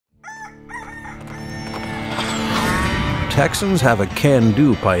Texans have a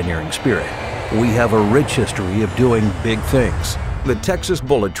can-do pioneering spirit. We have a rich history of doing big things. The Texas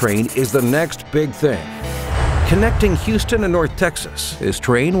Bullet Train is the next big thing. Connecting Houston and North Texas, this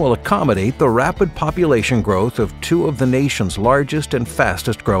train will accommodate the rapid population growth of two of the nation's largest and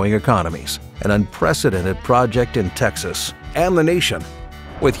fastest growing economies. An unprecedented project in Texas and the nation,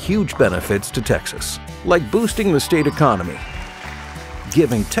 with huge benefits to Texas, like boosting the state economy,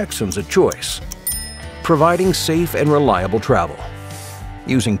 giving Texans a choice, providing safe and reliable travel,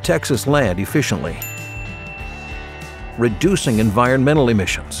 using Texas land efficiently, reducing environmental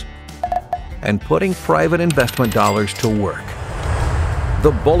emissions, and putting private investment dollars to work. The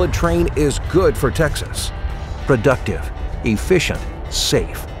Bullet Train is good for Texas. Productive, efficient,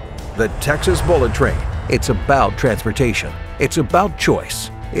 safe. The Texas Bullet Train. It's about transportation. It's about choice.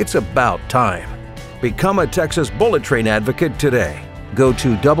 It's about time. Become a Texas Bullet Train advocate today. Go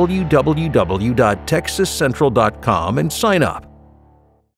to www.texascentral.com and sign up.